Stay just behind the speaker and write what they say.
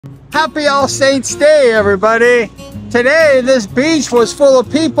Happy All Saints Day, everybody. Today, this beach was full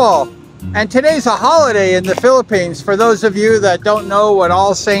of people. And today's a holiday in the Philippines. For those of you that don't know what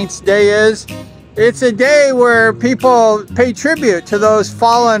All Saints Day is, it's a day where people pay tribute to those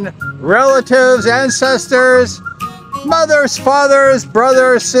fallen relatives, ancestors, mothers, fathers,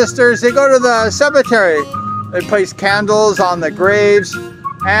 brothers, sisters. They go to the cemetery. They place candles on the graves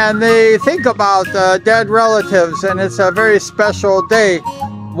and they think about the dead relatives, and it's a very special day.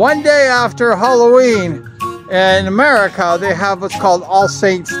 One day after Halloween in America, they have what's called All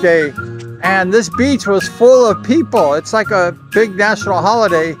Saints Day. And this beach was full of people. It's like a big national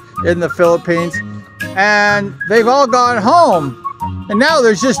holiday in the Philippines. And they've all gone home. And now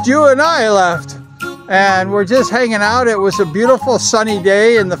there's just you and I left. And we're just hanging out. It was a beautiful sunny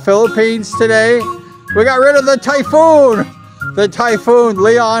day in the Philippines today. We got rid of the typhoon. The typhoon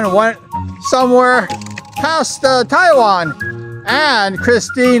Leon went somewhere past Taiwan. And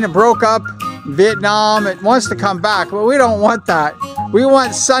Christine broke up Vietnam. It wants to come back, but we don't want that. We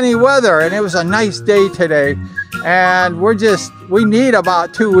want sunny weather, and it was a nice day today. And we need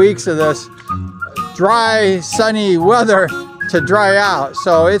about 2 weeks of this dry, sunny weather to dry out.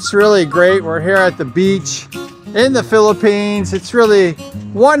 So it's really great. We're here at the beach in the Philippines. It's really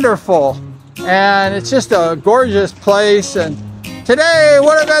wonderful. And it's just a gorgeous place. And today,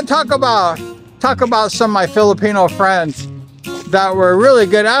 what am I going to talk about? Talk about some of my Filipino friends that were really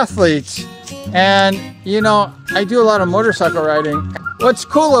good athletes. And, you know, I do a lot of motorcycle riding. What's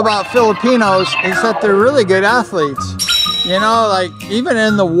cool about Filipinos is that they're really good athletes. You know, like even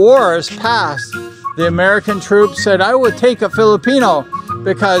in the wars past, the American troops said, I would take a Filipino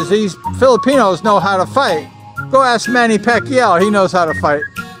because these Filipinos know how to fight. Go ask Manny Pacquiao, he knows how to fight.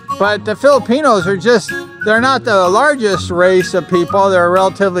 But the Filipinos are they're not the largest race of people. They're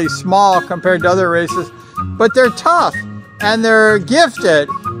relatively small compared to other races, but they're tough and they're gifted.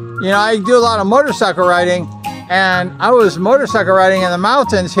 You know, I do a lot of motorcycle riding, and I was motorcycle riding in the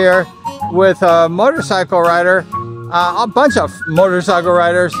mountains here with a motorcycle rider, a bunch of motorcycle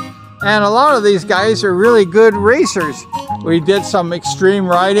riders, and a lot of these guys are really good racers. We did some extreme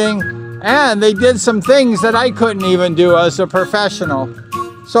riding, and they did some things that I couldn't even do as a professional.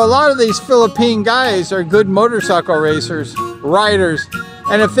 So a lot of these Philippine guys are good motorcycle racers, riders,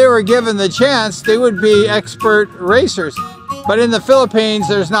 and if they were given the chance, they would be expert racers. But in the Philippines,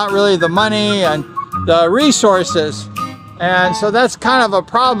 there's not really the money and the resources. And so that's kind of a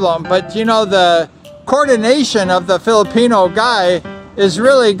problem. But you know, the coordination of the Filipino guy is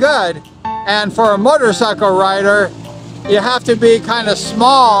really good. And for a motorcycle rider, you have to be kind of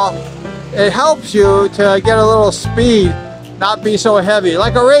small. It helps you to get a little speed, not be so heavy,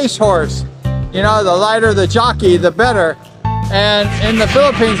 like a racehorse. You know, the lighter the jockey, the better. And in the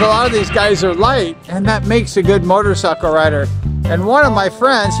Philippines, a lot of these guys are light, and that makes a good motorcycle rider. And one of my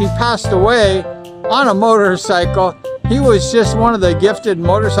friends, he passed away on a motorcycle. He was just one of the gifted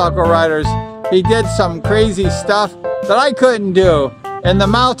motorcycle riders. He did some crazy stuff that I couldn't do in the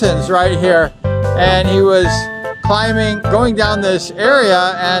mountains right here. And he was climbing, going down this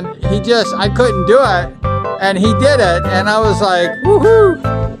area, and I couldn't do it. And he did it, and I was like,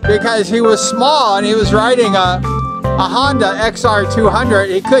 woohoo! Because he was small, and he was riding a Honda XR200.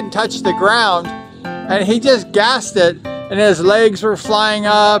 He couldn't touch the ground, and he just gassed it, and his legs were flying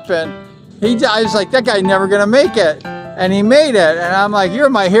up, and I was like, that guy's never gonna make it. And he made it, and I'm like, you're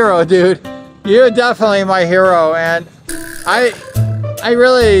my hero, dude. You're definitely my hero. And I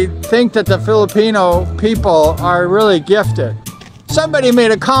really think that the Filipino people are really gifted. Somebody made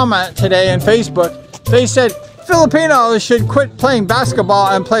a comment today on Facebook. They said, Filipinos should quit playing basketball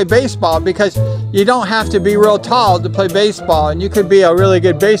and play baseball because you don't have to be real tall to play baseball, and you could be a really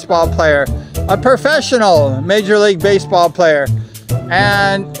good baseball player, a professional Major League Baseball player.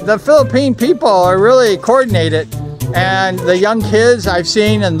 And the Philippine people are really coordinated, and the young kids I've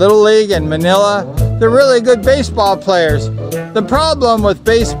seen in Little League in Manila, they're really good baseball players. The problem with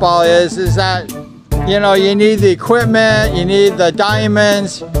baseball is that, you know, you need the equipment, you need the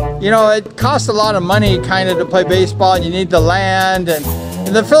diamonds. You know, it costs a lot of money kind of to play baseball, and you need the land, and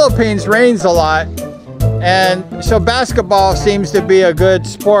in the Philippines rains a lot. And so basketball seems to be a good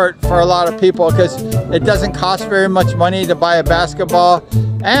sport for a lot of people because it doesn't cost very much money to buy a basketball.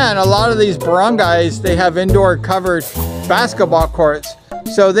 And a lot of these barangays, they have indoor covered basketball courts.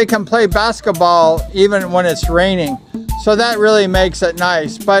 So they can play basketball even when it's raining. So that really makes it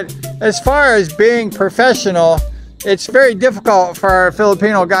nice. But as far as being professional, it's very difficult for our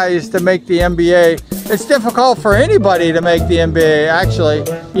Filipino guys to make the NBA. It's difficult for anybody to make the NBA, actually.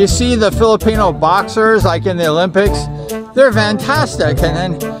 You see the Filipino boxers, like in the Olympics, they're fantastic.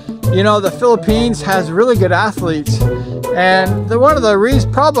 And then, you know, the Philippines has really good athletes. And one of the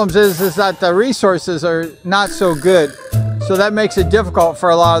problems is that the resources are not so good. So that makes it difficult for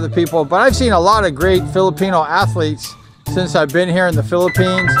a lot of the people. But I've seen a lot of great Filipino athletes since I've been here in the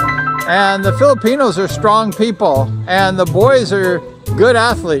Philippines. And the Filipinos are strong people. And the boys are good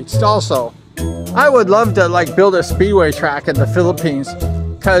athletes also. I would love to build a speedway track in the Philippines,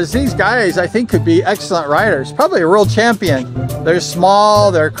 because these guys I think could be excellent riders, probably a world champion. They're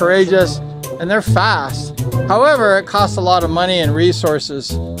small, they're courageous, and they're fast. However, it costs a lot of money and resources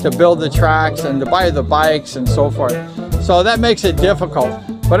to build the tracks and to buy the bikes and so forth. So that makes it difficult.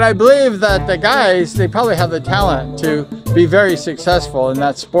 But I believe that the guys, they probably have the talent to be very successful in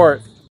that sport.